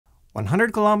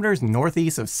100 kilometers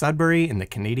northeast of Sudbury in the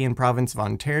Canadian province of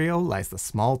Ontario lies the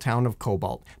small town of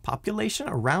Cobalt, population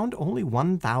around only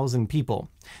 1,000 people.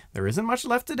 There isn't much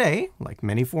left today. Like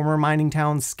many former mining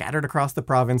towns scattered across the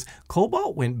province,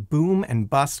 Cobalt went boom and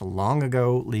bust long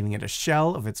ago, leaving it a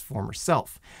shell of its former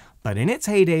self. But in its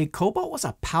heyday, Cobalt was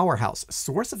a powerhouse,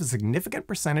 source of a significant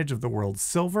percentage of the world's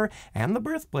silver and the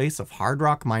birthplace of hard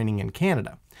rock mining in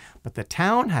Canada. But the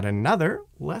town had another,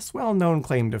 less well-known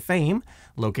claim to fame,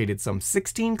 located some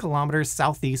 16 kilometers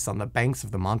southeast on the banks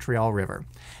of the Montreal River.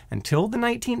 Until the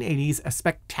 1980s, a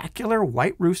spectacular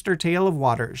white rooster tail of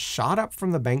water shot up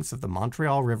from the banks of the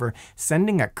Montreal River,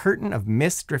 sending a curtain of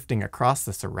mist drifting across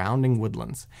the surrounding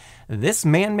woodlands. This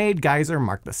man-made geyser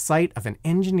marked the site of an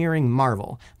engineering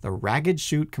marvel, the Ragged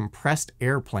Chute compressed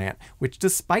air plant, which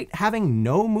despite having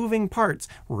no moving parts,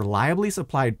 reliably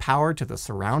supplied power to the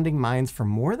surrounding mines for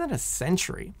more than a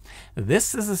century.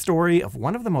 This is the story of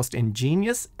one of the most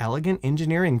ingenious, elegant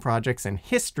engineering projects in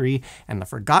history and the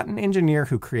forgotten engineer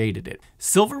who created it.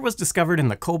 Silver was discovered in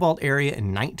the Cobalt area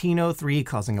in 1903,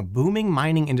 causing a booming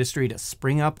mining industry to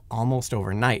spring up almost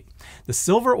overnight. The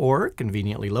silver ore,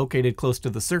 conveniently located close to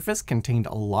the surface, contained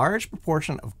a large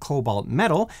proportion of cobalt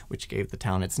metal, which gave the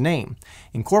town its name.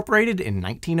 Incorporated in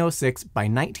 1906, by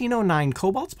 1909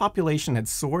 Cobalt's population had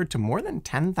soared to more than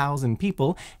 10,000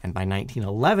 people, and by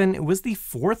 1911 it was the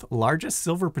fourth largest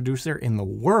silver producer in the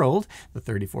world, the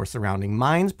 34 surrounding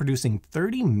mines producing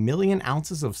 30 million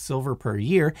ounces of silver per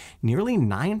year, nearly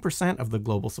 9% of the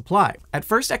global supply. At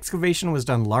first, excavation was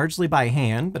done largely by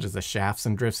hand, but as the shafts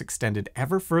and drifts extended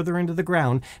ever further into the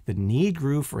ground, the need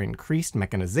grew for increased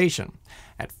mechanization.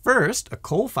 At first, a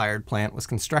coal-fired plant was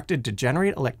constructed to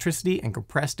generate electricity and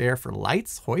compressed air for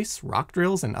lights, hoists, rock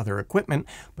drills, and other equipment,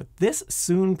 but this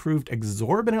soon proved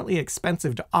exorbitantly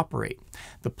expensive to operate.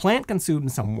 The plant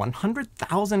consumed some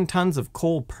 100,000 tons of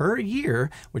coal per year,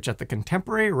 which at the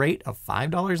contemporary rate of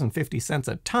 $5.50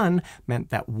 a ton meant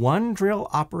that one drill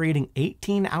operating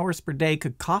 18 hours per day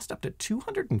could cost up to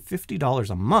 $250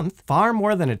 a month, far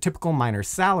more than a typical miner's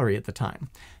salary at the time.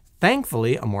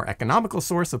 Thankfully, a more economical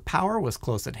source of power was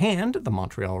close at hand, the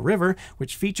Montreal River,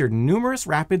 which featured numerous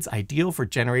rapids ideal for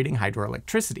generating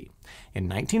hydroelectricity. In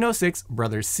 1906,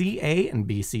 brothers C.A. and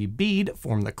B.C. Bede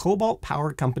formed the Cobalt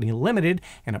Power Company Limited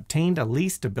and obtained a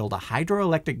lease to build a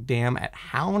hydroelectric dam at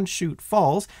Hound Chute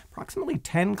Falls, approximately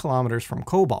 10 kilometers from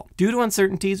Cobalt. Due to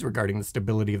uncertainties regarding the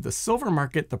stability of the silver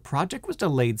market, the project was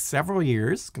delayed several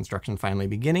years, construction finally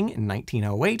beginning in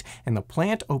 1908 and the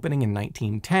plant opening in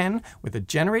 1910 with a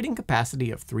generating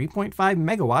capacity of 3.5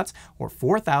 megawatts or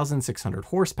 4,600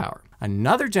 horsepower.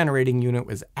 Another generating unit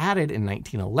was added in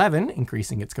 1911,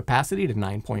 increasing its capacity to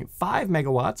 9.5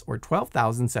 megawatts or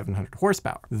 12,700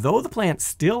 horsepower. Though the plant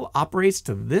still operates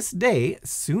to this day,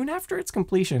 soon after its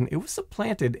completion, it was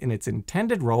supplanted in its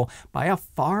intended role by a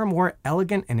far more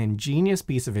elegant and ingenious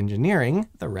piece of engineering,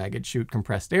 the Ragged Chute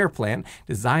compressed air plant,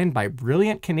 designed by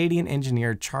brilliant Canadian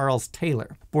engineer Charles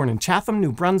Taylor. Born in Chatham,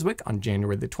 New Brunswick on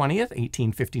January the 20th,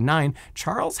 1859,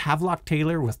 Charles Havelock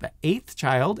Taylor was the 8th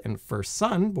child and first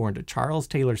son born to Charles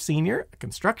Taylor Sr., a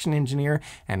construction engineer,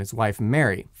 and his wife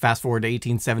Mary. Fast forward to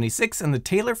 1876, and the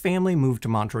Taylor family moved to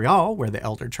Montreal, where the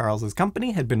elder Charles's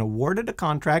company had been awarded a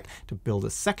contract to build a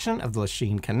section of the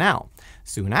Lachine Canal.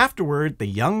 Soon afterward, the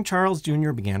young Charles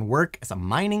Jr. began work as a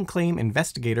mining claim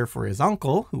investigator for his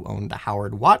uncle, who owned the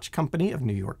Howard Watch Company of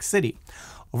New York City.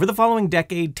 Over the following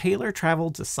decade, Taylor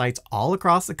traveled to sites all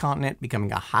across the continent,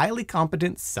 becoming a highly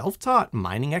competent, self-taught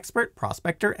mining expert,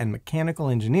 prospector, and mechanical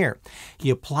engineer. He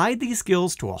applied these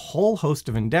skills to a whole host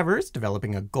of endeavors,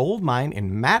 developing a gold mine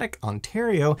in Madoc,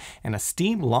 Ontario, and a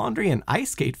steam laundry and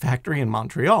ice skate factory in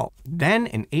Montreal. Then,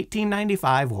 in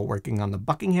 1895, while working on the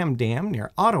Buckingham Dam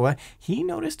near Ottawa, he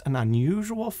noticed an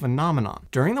unusual phenomenon.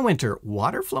 During the winter,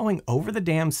 water flowing over the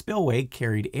dam's spillway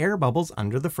carried air bubbles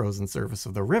under the frozen surface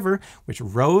of the river, which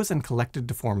rose and collected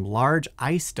to form large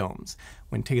ice domes.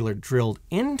 When Taylor drilled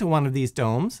into one of these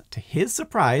domes, to his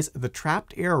surprise, the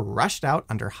trapped air rushed out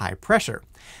under high pressure.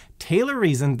 Taylor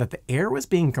reasoned that the air was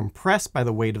being compressed by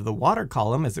the weight of the water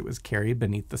column as it was carried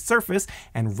beneath the surface,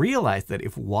 and realized that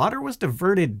if water was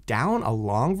diverted down a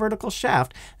long vertical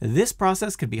shaft, this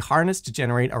process could be harnessed to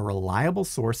generate a reliable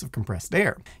source of compressed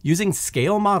air. Using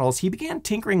scale models, he began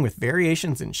tinkering with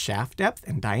variations in shaft depth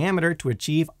and diameter to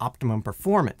achieve optimum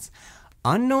performance.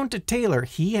 Unknown to Taylor,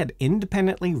 he had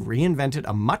independently reinvented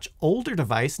a much older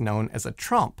device known as a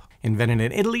trompe. Invented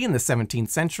in Italy in the 17th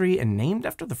century and named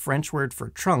after the French word for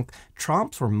trunk,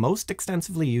 tromps were most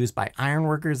extensively used by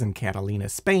ironworkers in Catalina,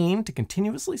 Spain to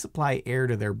continuously supply air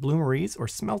to their bloomeries or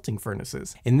smelting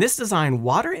furnaces. In this design,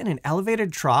 water in an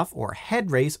elevated trough or head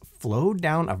race flowed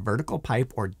down a vertical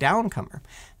pipe or downcomer.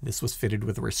 This was fitted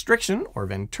with a restriction, or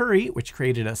venturi, which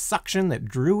created a suction that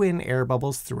drew in air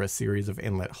bubbles through a series of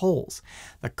inlet holes.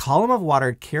 The column of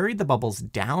water carried the bubbles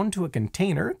down to a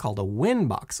container called a wind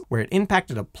box, where it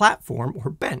impacted a platform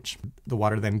or bench. The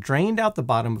water then drained out the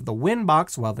bottom of the wind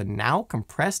box while the now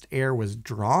compressed air was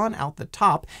drawn out the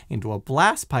top into a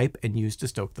blast pipe and used to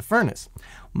stoke the furnace.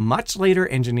 Much later,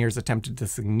 engineers attempted to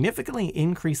significantly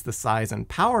increase the size and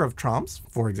power of tromps.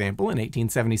 For example, in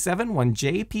 1877, one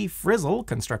J.P. Frizzle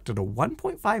constructed a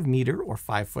 1.5 meter or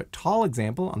 5 foot tall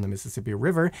example on the Mississippi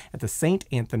River at the St.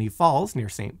 Anthony Falls near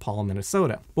St. Paul,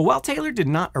 Minnesota. But while Taylor did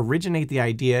not originate the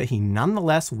idea, he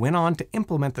nonetheless went on to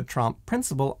implement the tromp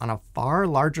principle on a far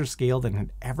larger scale than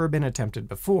had ever been attempted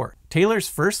before. Taylor's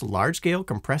first large-scale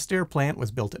compressed air plant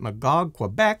was built at Magog,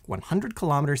 Quebec, 100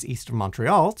 kilometers east of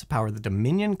Montreal, to power the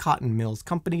Dominion Cotton Mills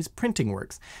Company's printing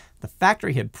works. The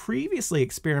factory had previously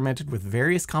experimented with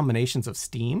various combinations of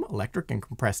steam, electric, and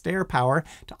compressed air power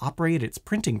to operate its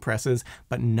printing presses,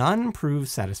 but none proved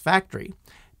satisfactory.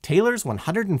 Taylor's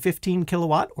 115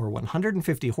 kilowatt or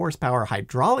 150 horsepower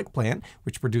hydraulic plant,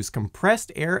 which produced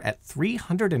compressed air at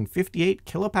 358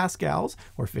 kilopascals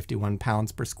or 51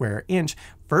 pounds per square inch,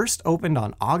 first opened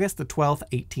on August 12,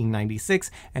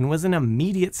 1896, and was an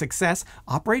immediate success,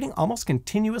 operating almost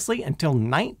continuously until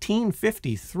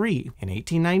 1953. In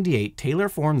 1898, Taylor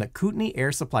formed the Kootenai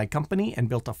Air Supply Company and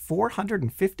built a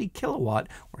 450 kilowatt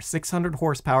or 600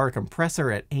 horsepower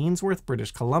compressor at Ainsworth,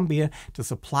 British Columbia, to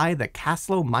supply the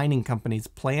Caslow Mining Company's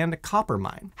planned copper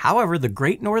mine. However, the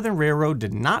Great Northern Railroad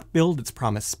did not build its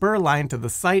promised spur line to the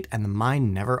site, and the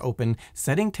mine never opened,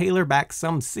 setting Taylor back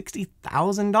some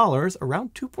 $60,000,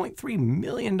 around $2.3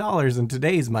 million in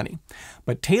today's money.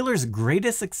 But Taylor's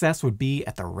greatest success would be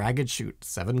at the Ragged Chute,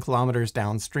 7 kilometers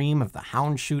downstream of the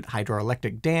Hound Chute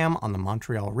hydroelectric dam on the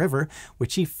Montreal River,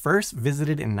 which he first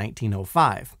visited in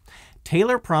 1905.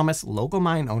 Taylor promised local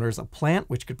mine owners a plant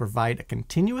which could provide a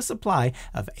continuous supply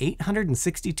of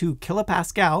 862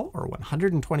 kilopascal or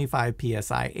 125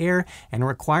 psi air and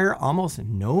require almost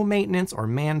no maintenance or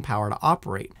manpower to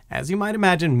operate. As you might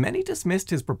imagine, many dismissed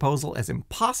his proposal as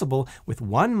impossible, with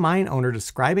one mine owner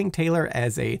describing Taylor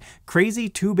as a crazy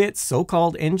 2-bit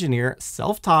so-called engineer,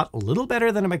 self-taught, a little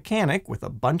better than a mechanic with a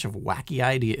bunch of wacky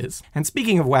ideas. And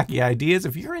speaking of wacky ideas,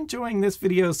 if you're enjoying this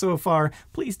video so far,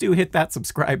 please do hit that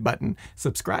subscribe button.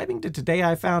 Subscribing to Today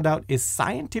I Found Out is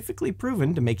scientifically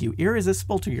proven to make you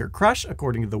irresistible to your crush,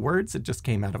 according to the words that just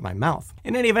came out of my mouth.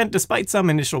 In any event, despite some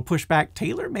initial pushback,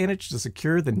 Taylor managed to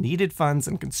secure the needed funds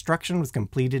and construction was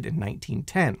completed in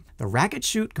 1910. The Ragged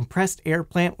Chute compressed air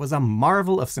plant was a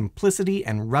marvel of simplicity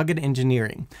and rugged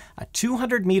engineering. A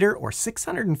 200 meter or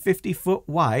 650 foot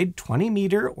wide, 20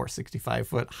 meter or 65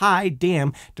 foot high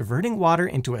dam diverting water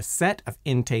into a set of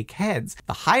intake heads,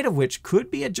 the height of which could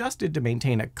be adjusted to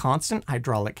maintain a constant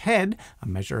hydraulic head, a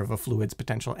measure of a fluid's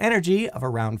potential energy, of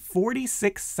around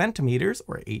 46 centimeters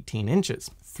or 18 inches.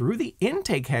 Through the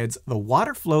intake heads, the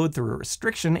water flowed through a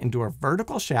restriction into a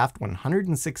vertical shaft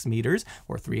 106 meters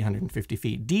or 350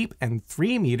 feet deep and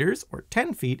 3 meters or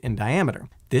 10 feet in diameter.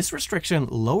 This restriction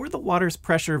lowered the water's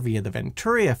pressure via the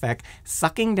Venturi effect,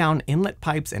 sucking down inlet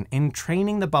pipes and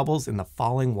entraining the bubbles in the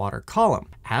falling water column.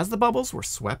 As the bubbles were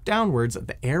swept downwards,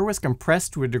 the air was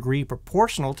compressed to a degree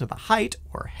proportional to the height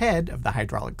or head of the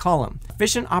hydraulic column.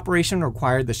 Efficient operation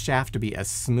required the shaft to be as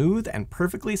smooth and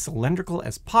perfectly cylindrical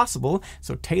as possible,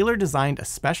 so Taylor designed a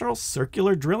special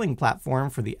circular drilling platform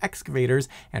for the excavators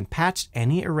and patched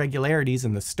any irregularities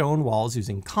in the stone walls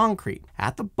using concrete.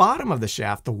 At the bottom of the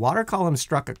shaft, the water column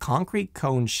struck a concrete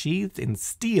cone sheathed in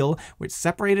steel, which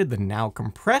separated the now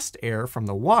compressed air from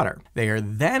the water. The air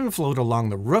then flowed along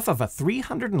the roof of a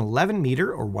 311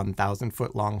 meter or 1,000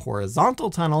 foot long horizontal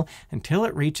tunnel until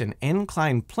it reached an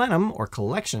inclined plenum or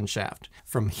collection shaft.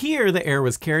 From here, the air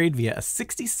was carried via a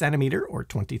 60 centimeter or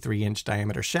 23 inch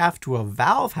diameter shaft to a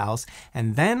valve house,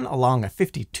 and then along a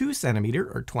 52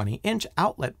 centimeter or 20 inch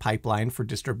outlet pipeline for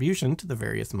distribution to the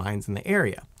various mines in the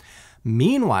area.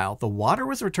 Meanwhile, the water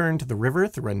was returned to the river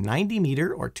through a 90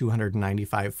 meter or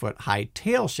 295 foot high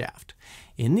tail shaft.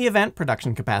 In the event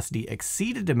production capacity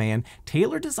exceeded demand,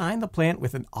 Taylor designed the plant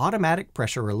with an automatic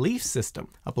pressure relief system.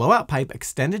 A blowout pipe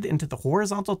extended into the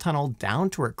horizontal tunnel down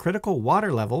to a critical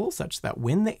water level, such that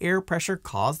when the air pressure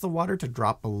caused the water to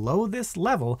drop below this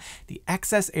level, the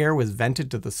excess air was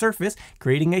vented to the surface,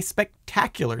 creating a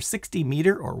spectacular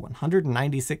 60-meter or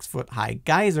 196-foot high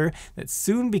geyser that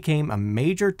soon became a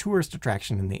major tourist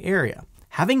attraction in the area.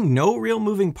 Having no real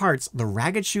moving parts, the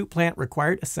Ragged Chute plant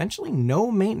required essentially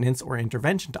no maintenance or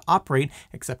intervention to operate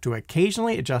except to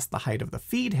occasionally adjust the height of the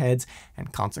feed heads,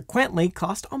 and consequently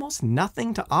cost almost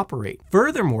nothing to operate.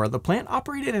 Furthermore, the plant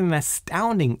operated at an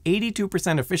astounding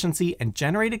 82% efficiency and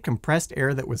generated compressed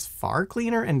air that was far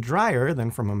cleaner and drier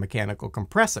than from a mechanical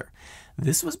compressor.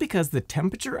 This was because the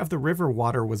temperature of the river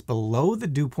water was below the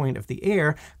dew point of the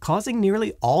air, causing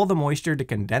nearly all the moisture to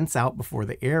condense out before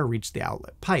the air reached the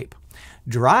outlet pipe.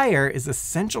 Dry air is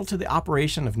essential to the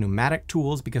operation of pneumatic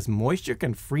tools because moisture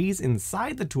can freeze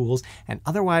inside the tools and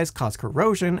otherwise cause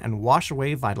corrosion and wash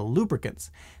away vital lubricants.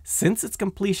 Since its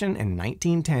completion in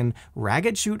 1910,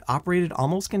 Ragged Chute operated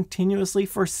almost continuously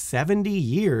for 70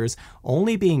 years,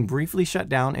 only being briefly shut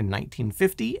down in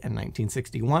 1950 and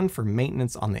 1961 for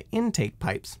maintenance on the intake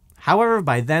pipes. However,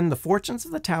 by then, the fortunes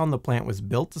of the town the plant was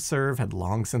built to serve had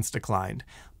long since declined.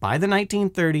 By the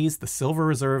 1930s, the silver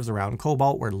reserves around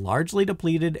Cobalt were largely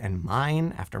depleted and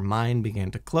mine after mine began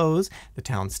to close, the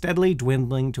town steadily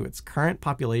dwindling to its current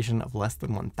population of less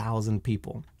than 1,000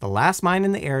 people. The last mine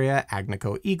in the area,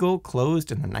 Agnico Eagle,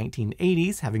 closed in the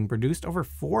 1980s, having produced over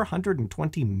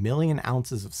 420 million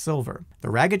ounces of silver.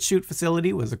 The Ragged Chute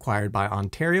facility was acquired by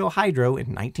Ontario Hydro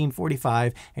in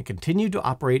 1945 and continued to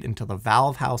operate until the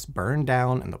valve house burned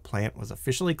down and the plant was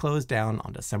officially closed down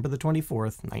on December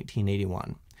 24th,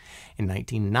 1981. In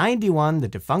 1991, the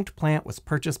defunct plant was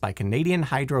purchased by Canadian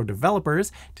hydro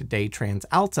developers, today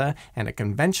TransAlta, and a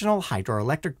conventional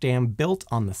hydroelectric dam built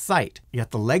on the site. Yet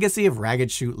the legacy of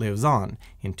Ragged Chute lives on.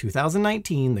 In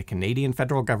 2019, the Canadian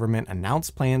federal government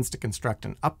announced plans to construct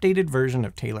an updated version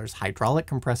of Taylor's hydraulic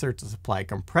compressor to supply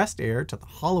compressed air to the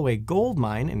Holloway gold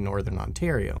mine in northern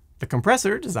Ontario. The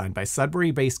compressor, designed by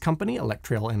Sudbury-based company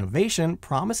Electrical Innovation,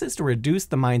 promises to reduce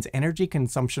the mine's energy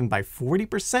consumption by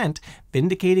 40%,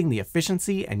 vindicating the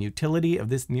efficiency and utility of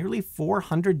this nearly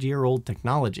 400-year-old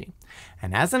technology.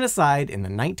 And as an aside, in the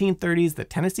 1930s, the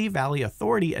Tennessee Valley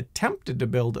Authority attempted to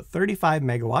build a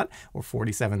 35-megawatt or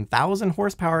 47,000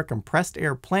 horsepower compressed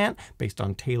air plant based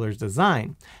on Taylor's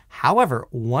design. However,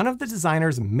 one of the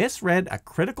designers misread a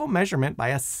critical measurement by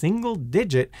a single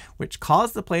digit, which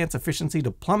caused the plant's efficiency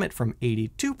to plummet from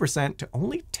 82% to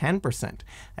only 10%,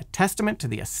 a testament to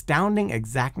the astounding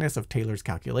exactness of Taylor's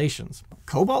calculations.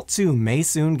 Cobalt 2 may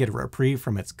soon get a reprieve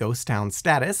from its ghost town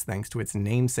status thanks to its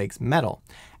namesake's metal.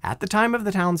 At the time of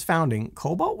the town's founding,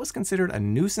 cobalt was considered a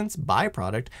nuisance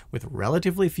byproduct with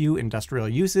relatively few industrial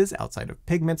uses outside of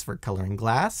pigments for coloring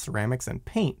glass, ceramics, and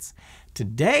paints.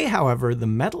 Today, however, the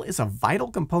metal is a vital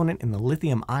component in the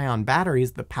lithium-ion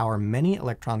batteries that power many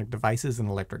electronic devices and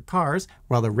electric cars,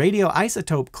 while the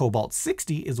radioisotope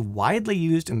Cobalt-60 is widely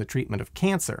used in the treatment of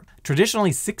cancer.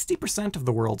 Traditionally, 60% of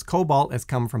the world's cobalt has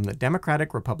come from the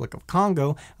Democratic Republic of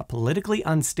Congo, a politically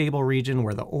unstable region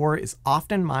where the ore is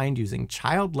often mined using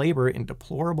child labor in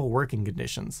deplorable working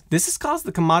conditions. This has caused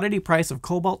the commodity price of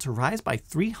cobalt to rise by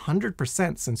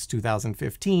 300% since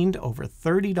 2015 to over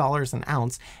 $30 an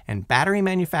ounce, and battery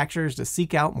manufacturers to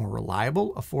seek out more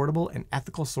reliable, affordable, and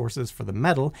ethical sources for the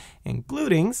metal,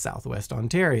 including Southwest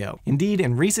Ontario. Indeed,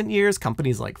 in recent years,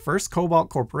 companies like First Cobalt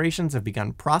Corporations have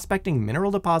begun prospecting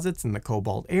mineral deposits in the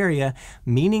Cobalt area,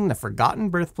 meaning the forgotten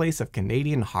birthplace of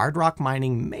Canadian hard rock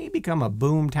mining may become a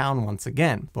boom town once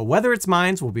again. But whether its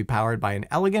mines will be powered by an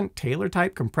elegant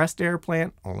Taylor-type compressed air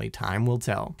plant, only time will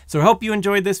tell. So I hope you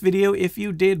enjoyed this video. If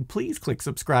you did, please click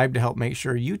subscribe to help make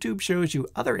sure YouTube shows you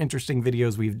other interesting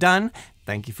videos we've done.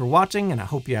 Thank you for watching, and I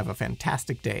hope you have a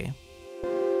fantastic day.